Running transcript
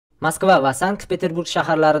Moskva va Sankt-Peterburg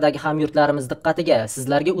shaharlaridagi hamyurtlarimiz diqqatiga,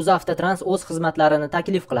 sizlarga UzAvtotrans o'z xizmatlarini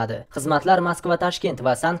taklif qiladi. Xizmatlar Moskva-Toshkent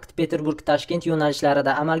va Sankt-Peterburg-Toshkent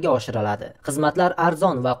yo'nalishlarida amalga oshiriladi. Xizmatlar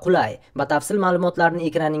arzon va qulay. Batafsil ma'lumotlarni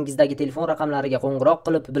ekraningizdagi telefon raqamlariga qo'ng'iroq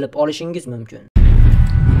qilib bilib olishingiz mumkin.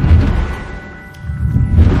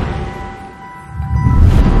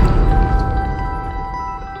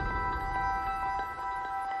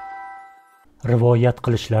 Rivoyat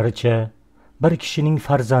qilishlaricha, bir kishining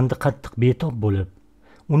farzandi qattiq betob bo'lib,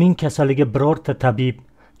 uning kasaliga birorta tabib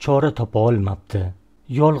chora topa olmabdi.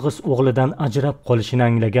 Yolg'iz o'g'lidan ajrab qolishini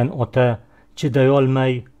anglagan ota chiday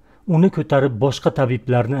olmay, uni ko'tarib boshqa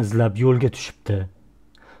tabiblarni izlab yo'lga tushibdi.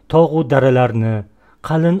 Tog'u daralarni,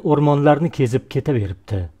 qalin o'rmonlarni kezib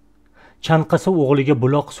ketaveribdi. Chanqasa o'g'liga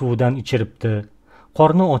buloq suvidan ichiribdi.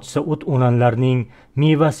 Qorni ochsa o't-o'lanlarning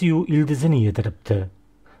mevasi-yu ildizini yediribdi.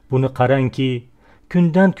 Buni qarangki,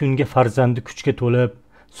 kundan kunga farzandi kuchga to'lib,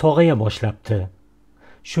 sog'aya boshlabdi.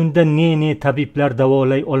 Shunda ne tabiblar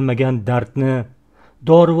davolay olmagan dardni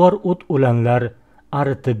dorivor o't-o'lanlar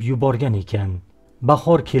aritib yuborgan ekan.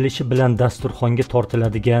 Bahor kelishi bilan dasturxonga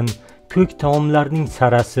tortiladigan ko'k taomlarning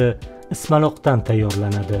sarasi ismaloqdan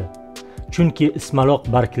tayyorlanadi. Chunki ismaloq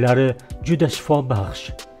barglari juda shifobaxsh.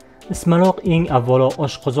 Ismaloq eng avvalo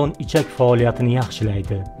oshqozon ichak faoliyatini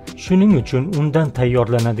yaxshilaydi. Shuning uchun undan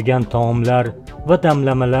tayyorlanadigan taomlar va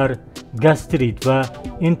damlamalar gastrit va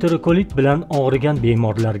enterokolit bilan og'rigan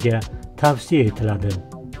bemorlarga tavsiya etiladi.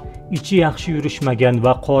 Ichi yaxshi yurishmagan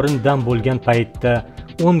va qorin dam bo'lgan paytda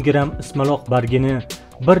 10 gram ismaloq bargini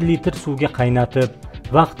 1 litr suvga qaynatib,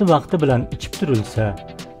 vaqti bilan ichib turilsa,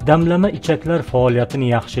 damlama ichaklar faoliyatini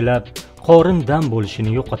yaxshilab, qorin dam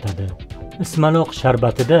bo'lishini yo'qotadi. Ismaloq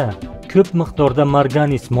sharbatida ko'p miqdorda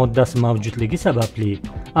marganiz moddasi mavjudligi sababli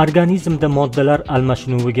organizmda moddalar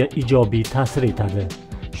almashinuviga ijobiy ta'sir etadi.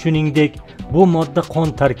 Shuningdek, bu modda qon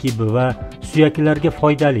tarkibi va suyaklarga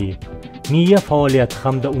foydali. Miya faoliyati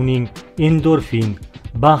hamda uning endorfin,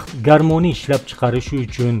 baxt gormoni ishlab chiqarishi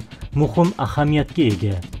uchun muhim ahamiyatga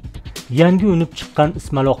ega. Yangi unib chiqqan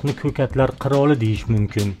ismaloqni ko'katlar qiroli deyish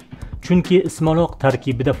mumkin. Chunki ismaloq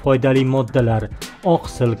tarkibida foydali moddalar,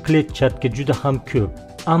 oqsil, kletchatka juda ham ko'p.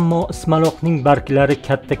 Ammo ismaloqning barglari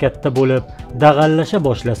katta bo'lib, dag'allasha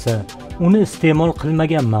boshlasa, uni iste'mol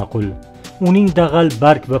qilmagan ma'qul. Uning dag'al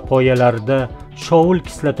barg va poyalarida shovul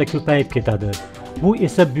kislota ko'payib ketadi. Bu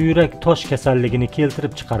esa buyrak tosh kasalligini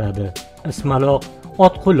keltirib chiqaradi. Ismaloq,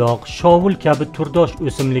 otquloq, shovul kabi turdosh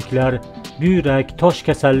o'simliklar buyrak tosh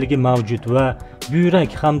kasalligi mavjud va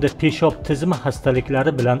buyrak hamda peshob tizimi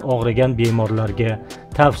xastaliklari bilan og'rigan bemorlarga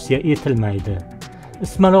tavsiya etilmaydi.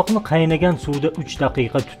 Ismaloqni qaynagan suvda 3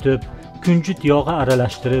 daqiqa tutib, kunjut yog'i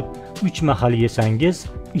aralashtirib 3 mahal yesangiz,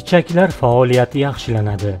 ichaklar faoliyati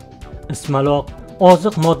yaxshilanadi. Ismaloq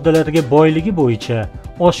oziq moddalariga boyligi bo'yicha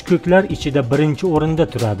oshko'klar ichida birinchi o'rinda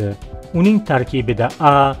turadi. Uning tarkibida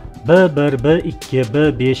A, B1, B2,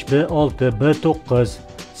 B5, B6, B9,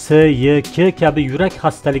 S, Y, K kabi yurak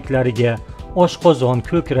xastaliklariga, oshqozon,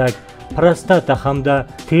 ko'krak, prostata hamda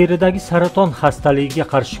teridagi saraton xastaligiga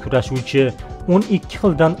qarshi kurashuvchi 12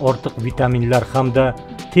 xildan ortiq vitaminlar hamda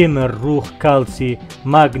temir, rux, kalsiy,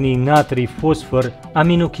 magniy, natriy, fosfor,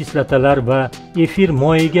 aminokislotalar va efir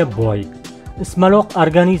moyiga boy. Ismaloq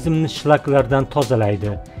organizmni shlaklardan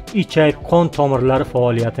tozalaydi, ichak, qon tomirlari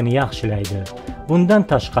faoliyatini yaxshilaydi. Bundan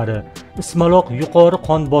tashqari, ismaloq yuqori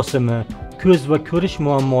qon bosimi, ko'z va ko'rish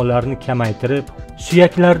muammolarini kamaytirib,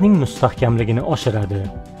 suyaklarning mustahkamligini oshiradi.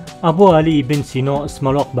 Abu Ali ibn Sino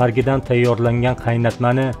ismaloq bargidan tayyorlangan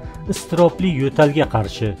qaynatmani iztirobli yo'talga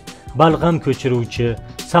qarshi, balg'am ko'chiruvchi,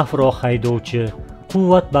 safro haydovchi,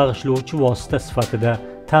 quvvat bag'ishlovchi vosita sifatida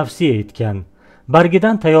tavsiya etgan.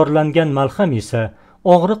 Bargidan tayyorlangan malham esa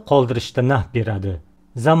og'riq qoldirishda naf beradi.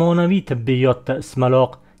 Zamonaviy tibbiyotda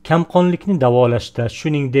ismaloq kamqonlikni davolashda,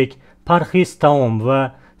 shuningdek, parhez taom va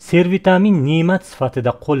servitamin ne'mat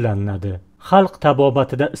sifatida qo'llaniladi. Xalq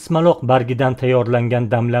tabobatida ismaloq bargidan tayyorlangan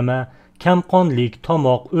damlama kamqonlik,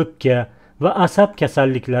 tomoq, o'pka va asab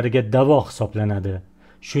kasalliklariga davo hisoblanadi.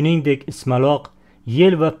 Shuningdek, ismaloq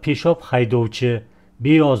yel va peshob haydovchi,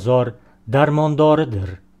 beozor, darmondoridir.